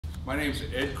My name's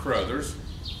Ed Crothers.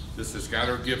 This is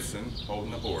Skylar Gibson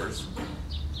holding the horse.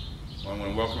 I want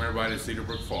to welcome everybody to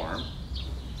Cedarbrook Farm.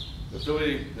 The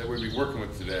filly that we'll be working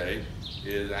with today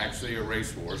is actually a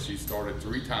racehorse. She started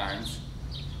 3 times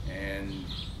and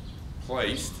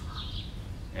placed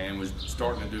and was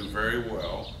starting to do very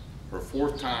well. Her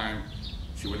 4th time,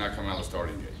 she would not come out of the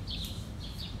starting gate.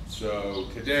 So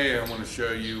today I want to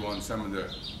show you on some of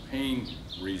the pain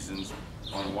reasons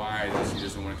on why she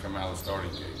doesn't want to come out of the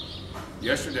starting gate.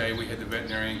 Yesterday we had the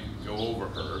veterinarian go over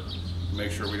her to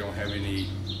make sure we don't have any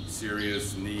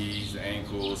serious knees,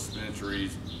 ankles,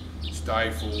 spinacheries,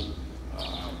 stifle.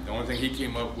 The only thing he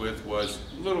came up with was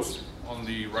a little on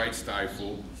the right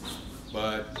stifle,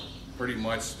 but pretty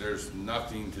much there's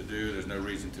nothing to do. There's no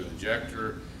reason to inject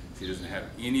her. She doesn't have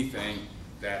anything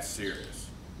that serious.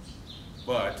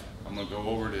 But I'm going to go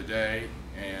over today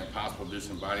and possibly do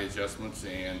some body adjustments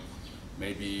and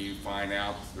maybe find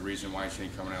out the reason why she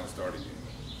ain't coming out of the starting gate.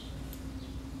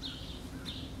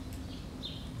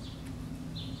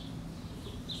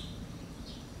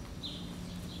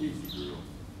 Easy, girl.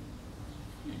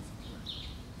 Easy.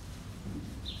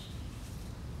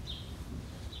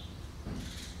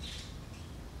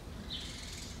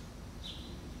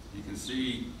 You can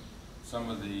see some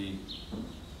of the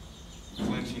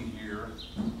flinching here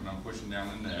when I'm pushing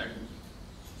down the neck.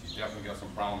 She's definitely got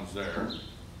some problems there.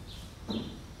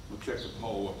 We'll check the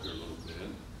pole up here a little bit.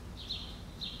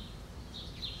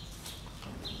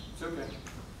 It's okay.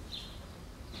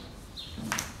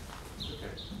 It's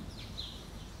okay.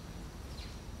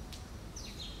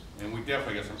 And we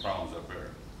definitely got some problems up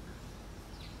there.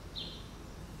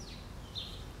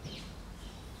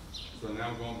 So now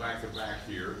I'm going back to back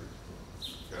here.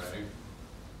 Okay.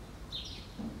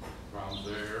 Problems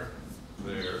there,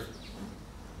 there,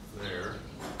 there.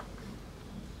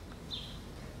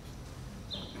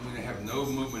 And they have no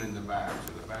movement in the back,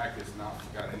 so the back has not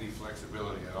got any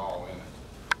flexibility at all in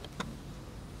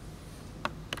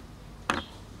it.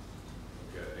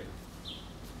 Okay.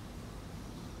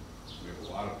 We have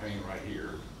a lot of pain right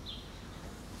here.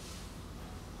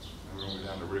 And we're going to go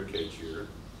down the rib cage here.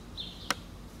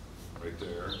 Right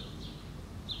there.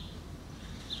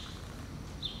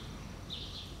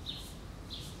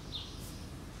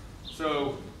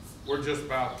 So we're just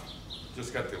got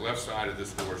the left side of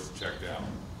this horse checked out,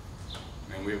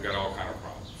 and we've got all kind of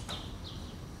problems.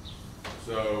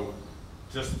 So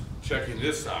just checking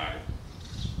this side,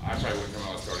 I probably wouldn't come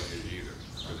out of starting gate either,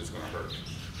 because it's going to hurt.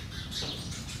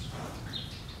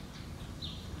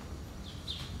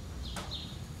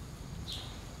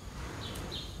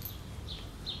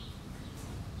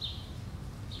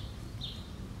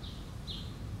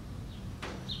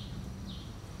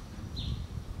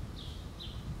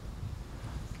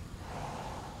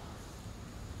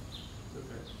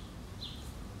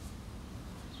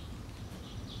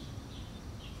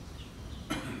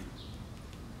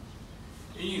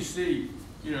 And you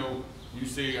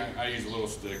see, I use a little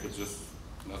stick. It's just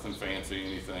nothing fancy,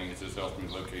 anything. It just helps me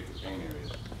locate the pain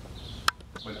area.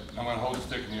 But I'm going to hold the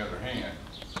stick in the other hand,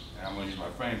 and I'm going to use my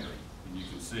finger, and you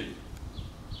can see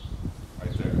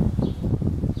right there.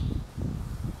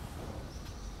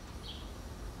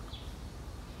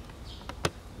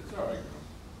 It's all right, girl.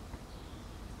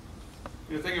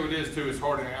 The thing of it is, too, it's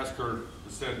hard to ask her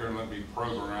to sit here and let me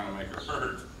probe around and make her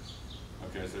hurt.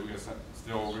 Okay, so we got something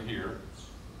still over here.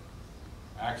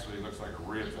 Actually, it looks like a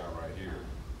rib's out right here.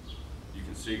 You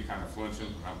can see kind of flinching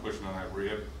when I'm pushing on that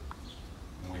rib,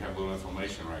 and we have a little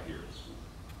inflammation right here.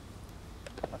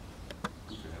 Okay,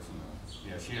 that's enough.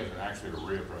 Yeah, she has actually a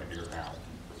rib right here out.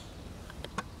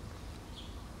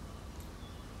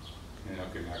 And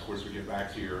okay, now of course we get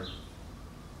back here,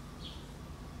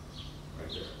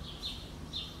 right there.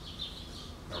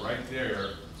 Now right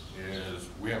there is,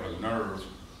 we have a nerve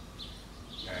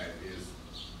that is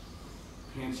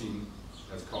pinching,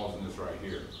 that's causing this right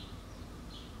here.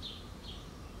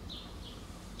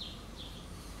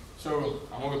 So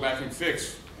I'm going to go back and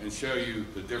fix and show you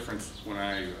the difference when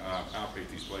I palpate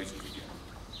these places again.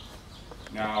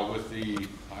 Now with the,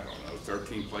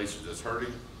 13 places that's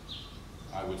hurting,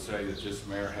 I would say that this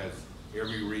mare has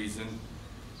every reason,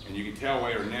 and you can tell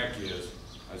where her neck is.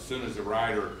 As soon as the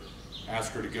rider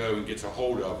asks her to go and gets a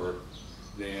hold of her,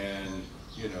 then,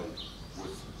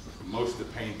 with most of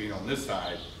the pain being on this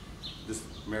side, this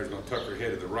mare's going to tuck her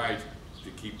head to the right to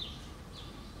keep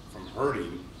from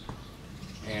hurting.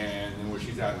 And then when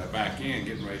she's out in the back end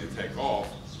getting ready to take off,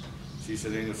 she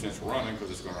said ain't no sense running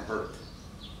because it's going to hurt.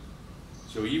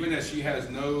 So even as she has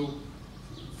no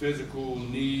physical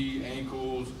knee,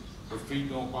 ankles, her feet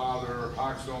don't bother her,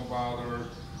 hocks don't bother her,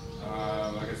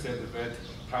 like I said, the vet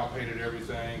palpated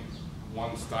everything.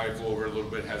 one stifle over a little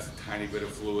bit, has a tiny bit of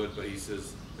fluid, but he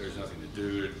says there's nothing to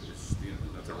do. It's, you know,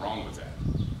 nothing wrong with that.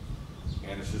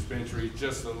 And the suspensory,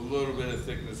 just a little bit of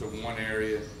thickness of one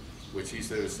area, which he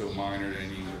said is so minor, there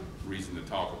ain't even reason to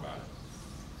talk about it.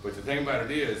 But the thing about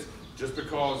it is, just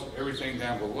because everything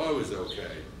down below is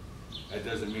okay, that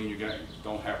doesn't mean you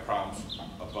don't have problems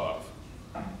above.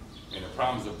 And the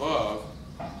problems above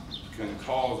can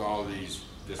cause all these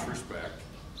disrespect.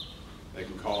 They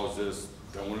can cause this,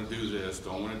 don't want to do this,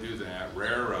 don't want to do that,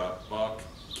 rear up, buck,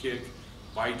 kick,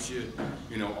 bite you,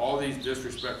 you know, all these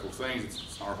disrespectful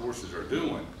things our horses are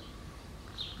doing.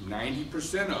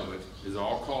 90% of it is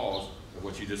all caused of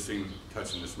what you just seen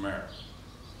touching this mare.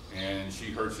 And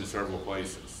she hurts in several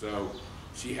places. So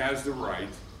she has the right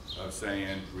of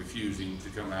saying, refusing to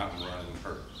come out and run and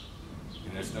hurt.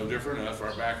 And it's no different than us. If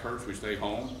our back hurts, we stay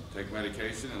home, take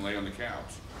medication, and lay on the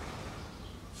couch.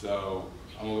 So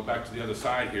I'm gonna go back to the other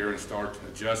side here and start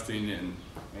adjusting and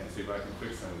see if I can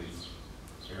fix some of these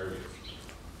areas.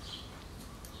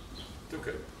 It's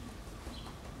okay.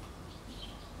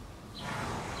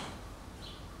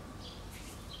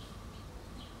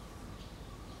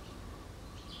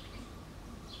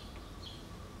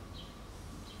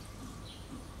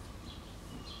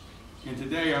 And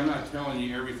today I'm not telling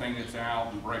you everything that's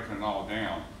out and breaking it all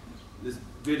down. This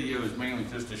video is mainly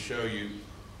just to show you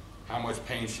how much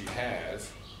pain she has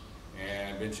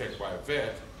and been checked by a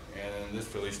vet, and this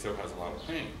filly still has a lot of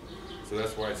pain. So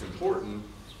that's why it's important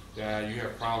that you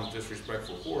have problems with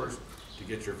disrespectful horse to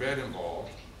get your vet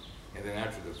involved, and then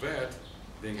after the vet,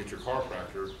 then get your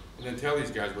chiropractor, and then tell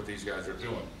these guys what these guys are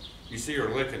doing. You see her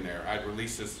licking there. I'd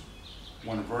release this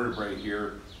one vertebrae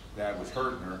here that was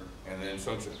hurting her, and then as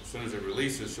soon as it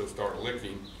releases, she'll start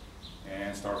licking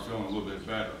and start feeling a little bit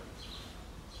better.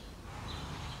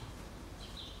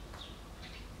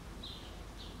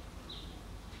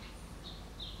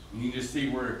 And you can just see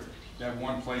where that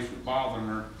one place was bothering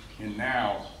her, and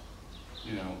now,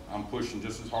 you know, I'm pushing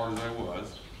just as hard as I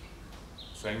was.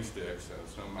 Same stick, so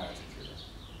it's no magic here.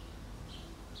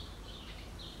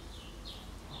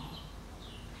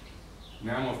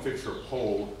 Now I'm going to fix her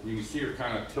pole. You can see her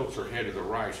kind of tilts her head to the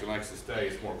right. She likes to stay.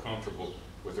 It's more comfortable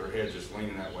with her head just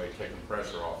leaning that way, taking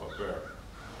pressure off up there.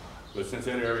 But since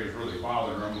that area is really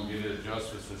bothering her, I'm going to get it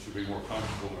adjusted so she'll be more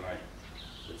comfortable when I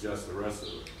adjust the rest of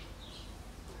it.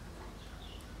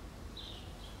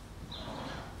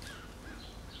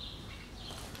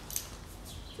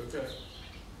 It's okay.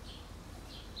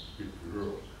 Good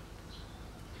girl.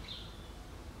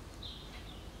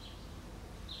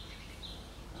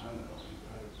 I know, you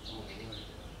got it all the way.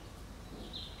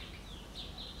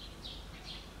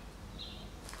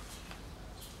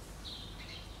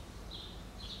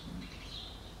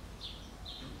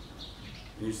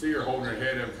 And you see her holding her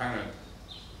head up, kind of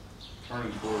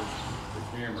turning towards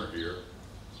the camera here.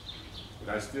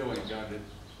 But I still ain't got it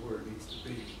where it needs to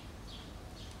be.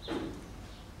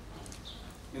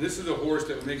 And this is a horse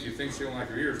that would make you think she don't like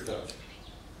her ears touched.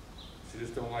 She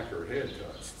just don't like her head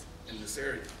touched in this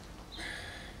area.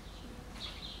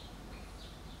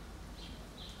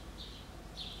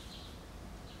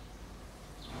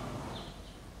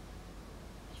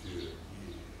 Good, yeah.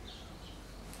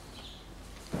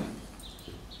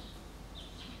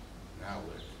 Now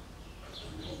lick.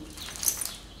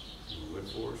 You lick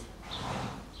for us?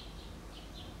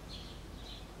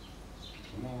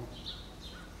 Come on.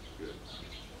 Good.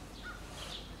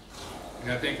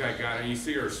 And I think I got it. You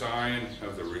see her sign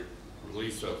of the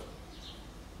release of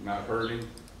not hurting.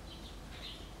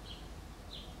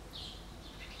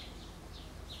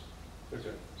 Okay.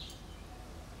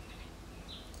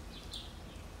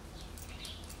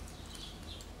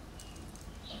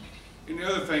 And the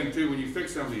other thing too, when you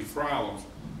fix some of these problems,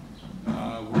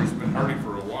 where it's been hurting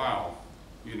for a while,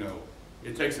 you know,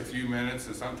 it takes a few minutes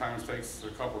and sometimes takes a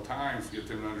couple times to get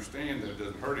them to understand that it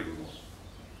doesn't hurt anymore.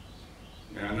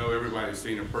 And I know everybody's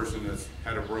seen a person that's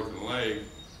had a broken leg,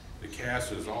 the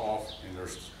cast is off and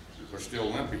they're still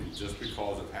limping just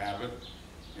because of habit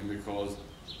and because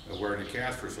of wearing the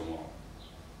cast for so long.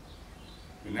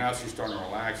 And now she's starting to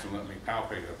relax and let me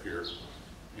palpate up here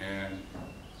and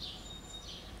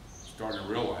starting to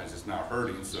realize it's not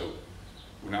hurting. So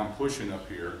when I'm pushing up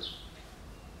here,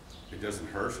 it doesn't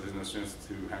hurt, so there's no sense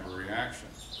to have a reaction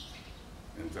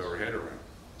and throw her head around.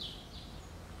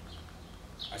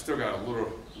 I still got a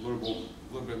little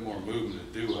bit more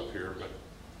movement to do up here, but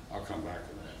I'll come back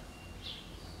to that.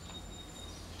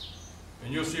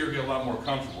 And you'll see her get a lot more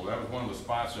comfortable. That was one of the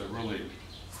spots that really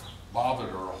bothered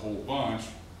her a whole bunch,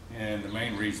 and the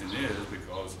main reason is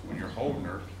because when you're holding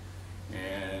her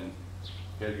and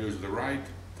head goes to the right,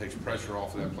 takes pressure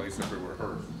off of that place everywhere it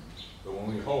hurts. But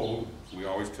when we hold, we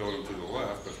always tilt them to the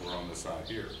left because we're on this side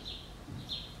here.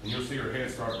 And you'll see her head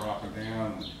start dropping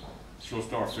down, and she'll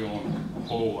start feeling a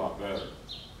whole lot better.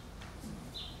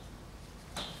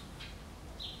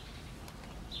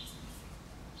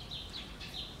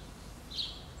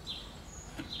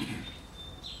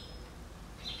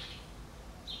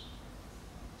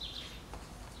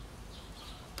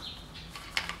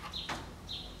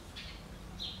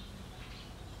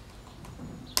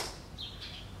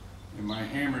 And my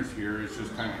hammers here, it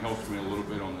just kind of helps me a little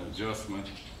bit on the adjustment,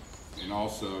 and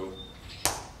also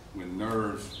when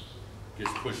nerves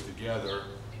gets pushed together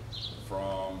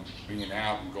from being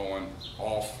out and going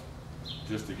off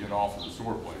just to get off of the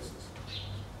sore places.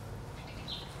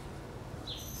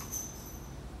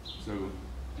 So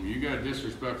when you got a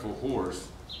disrespectful horse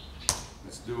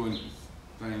that's doing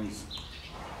things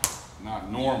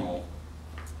not normal,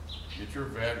 get your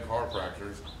vet and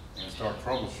chiropractors and start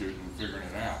troubleshooting and figuring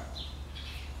it out.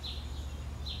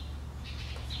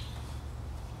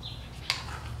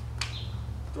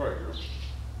 Right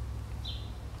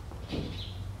here.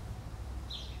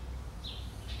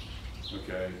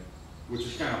 Okay, which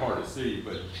is kind of hard to see,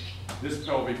 but this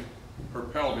pelvic, her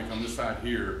pelvic on this side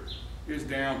here is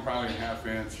down probably a ½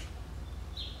 inch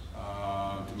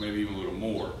to maybe even a little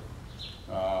more.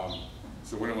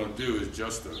 So what I'm going to do is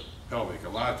just the pelvic. A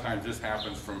lot of times this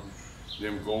happens from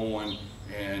them going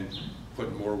and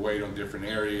putting more weight on different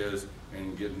areas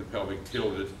and getting the pelvic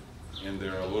tilted in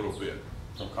there a little bit,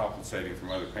 from compensating from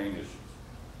other pain issues.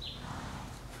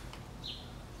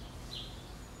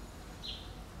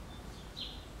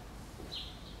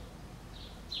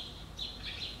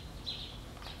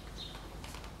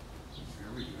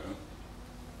 There we go.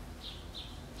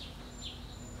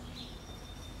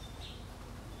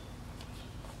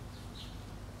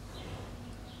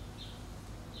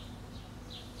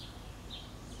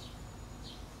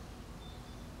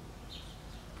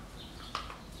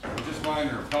 Just lining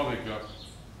her pelvic up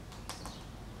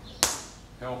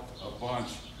helped a bunch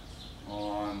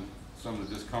on some of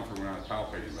the discomfort when I was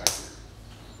palpating back here.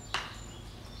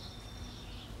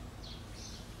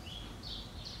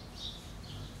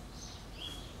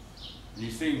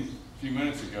 You seen a few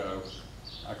minutes ago,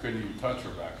 I couldn't even touch her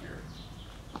back here.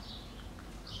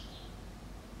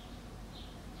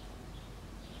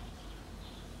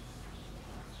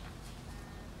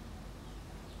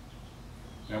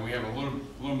 Now we have a little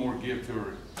more give to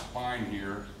her spine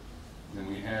here than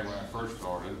we had when I first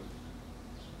started.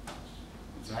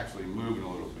 It's actually moving a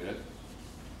little bit.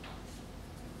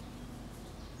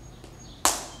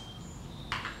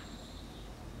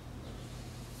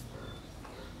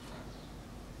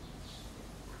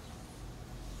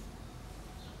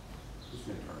 Just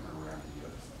going to turn her around to the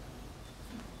other side.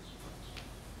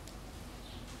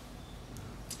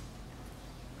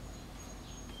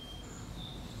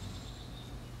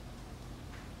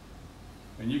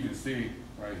 And you can see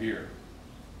right here.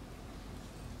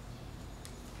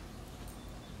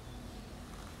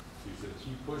 She said,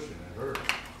 keep pushing, it hurts.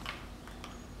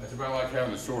 That's about like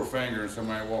having a sore finger and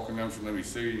somebody walking down and let me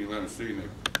see, and you let them see, and they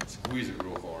squeeze it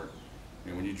real hard.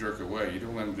 And when you jerk away, you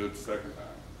don't let them do it the second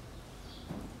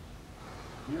time.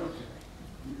 You're okay.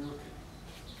 You're okay.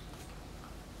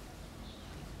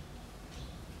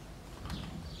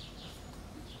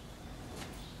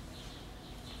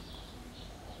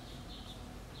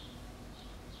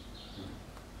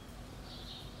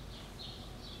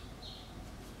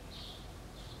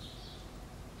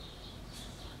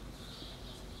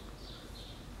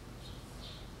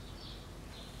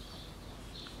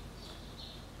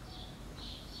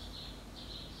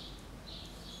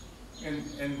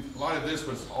 And a lot of this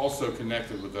was also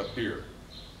connected with up here.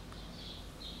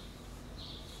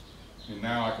 And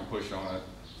now I can push on it.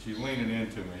 She's leaning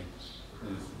into me,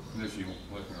 and then she's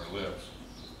licking her lips.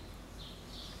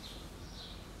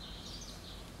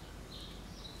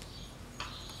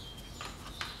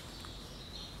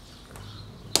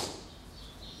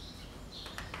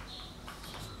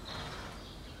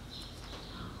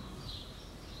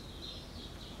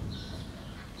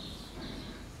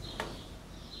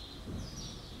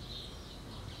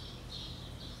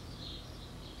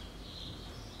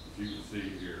 You can see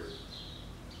here.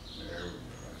 There we go,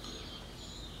 right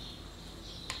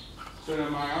there. So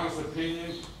in my honest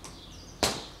opinion,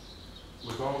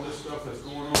 with all this stuff that's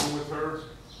going on with her,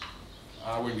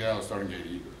 I wouldn't get out of the starting gate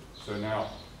either. So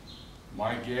now,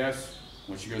 my guess,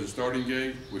 when she goes to starting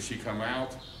gate, will she come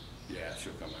out? Yeah,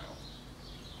 she'll come out.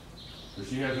 But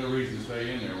she has no reason to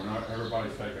stay in there when not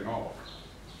everybody's taking off.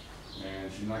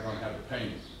 And she's not going to have the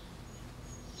pain.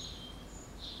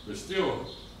 But still,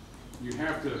 you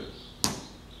have to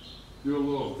do a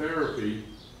little therapy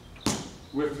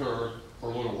with her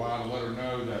for a little while to let her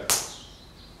know that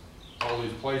all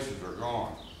these places are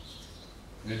gone.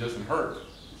 And it doesn't hurt.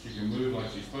 She can move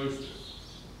like she's supposed to.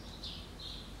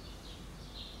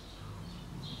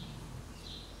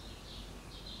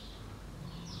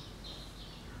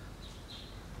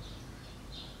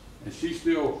 And she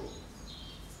still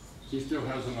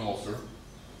has an ulcer,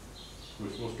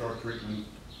 which we'll start treatment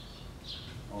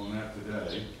on that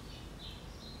today.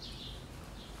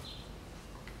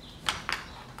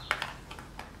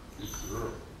 Good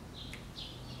girl.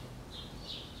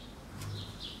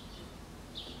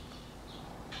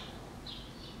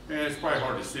 And it's probably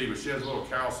hard to see, but she has a little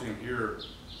calcium here,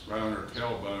 right on her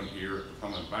tailbone here,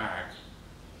 coming back,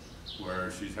 where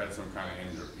she's had some kind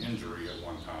of injury at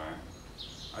one time.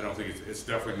 I don't think it's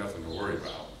definitely nothing to worry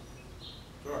about.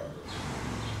 Sorry.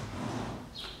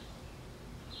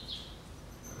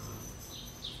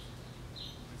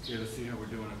 Okay, let's see how we're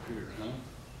doing up here, huh?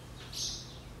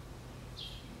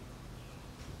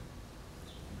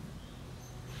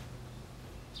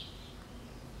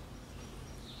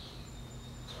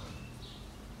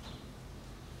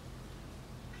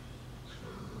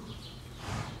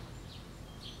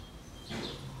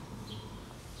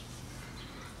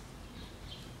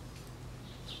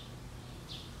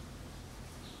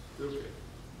 Okay.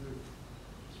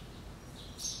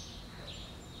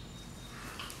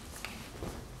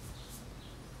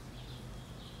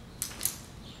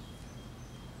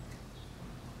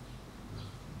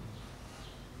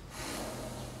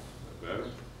 Better?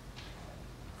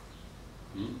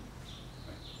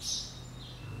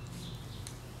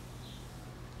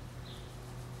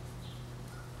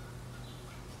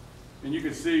 And you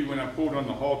can see when I pulled on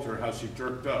the halter how she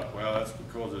jerked up. Well, that's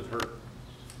because it hurt.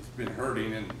 It's been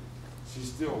hurting, and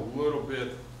she's still a little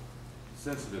bit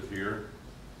sensitive here.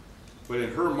 But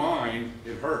in her mind,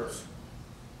 it hurts.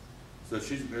 So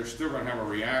they're still going to have a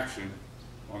reaction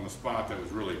on the spot that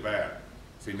was really bad.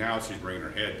 See, now she's bringing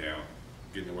her head down,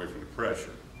 getting away from the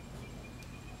pressure.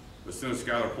 But as soon as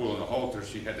Skylar pulled on the halter,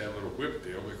 she had that little whip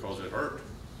deal because it hurt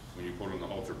when you pulled on the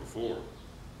halter before.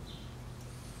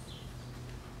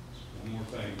 One more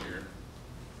thing here.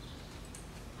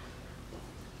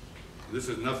 This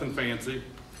is nothing fancy.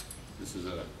 This is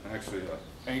actually a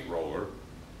paint roller,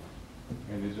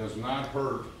 and it does not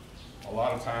hurt. A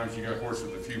lot of times you got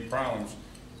horses with a few problems,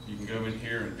 you can go in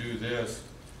here and do this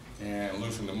and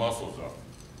loosen the muscles up.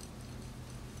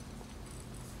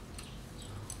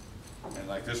 And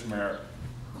like this mare,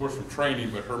 of course from training,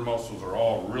 but her muscles are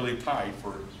all really tight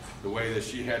for the way that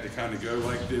she had to kind of go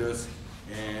like this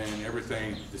and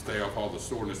everything to stay off all the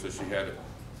soreness that she had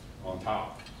on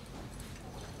top.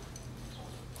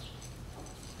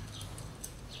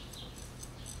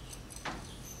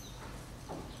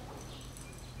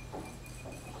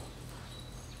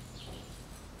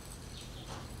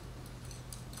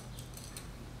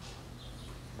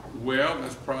 Well,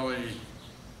 that's probably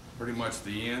pretty much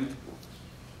the end.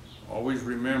 Always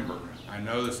remember, I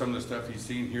know that some of the stuff you've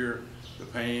seen here, the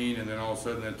pain, and then all of a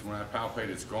sudden when I palpate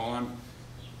it's gone,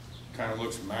 kind of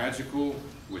looks magical,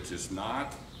 which it's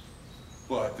not.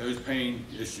 But those pain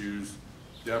issues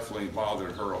definitely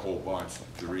bothered her a whole bunch.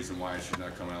 The reason why she's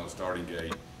not coming out of the starting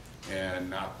gate and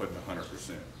not putting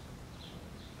 100%.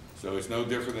 So it's no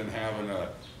different than having a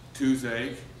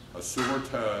toothache, a sore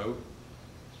toe,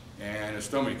 and a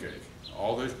stomach ache.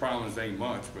 All those problems ain't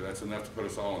much, but that's enough to put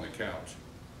us all on the couch.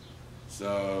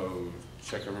 So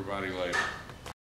check everybody later.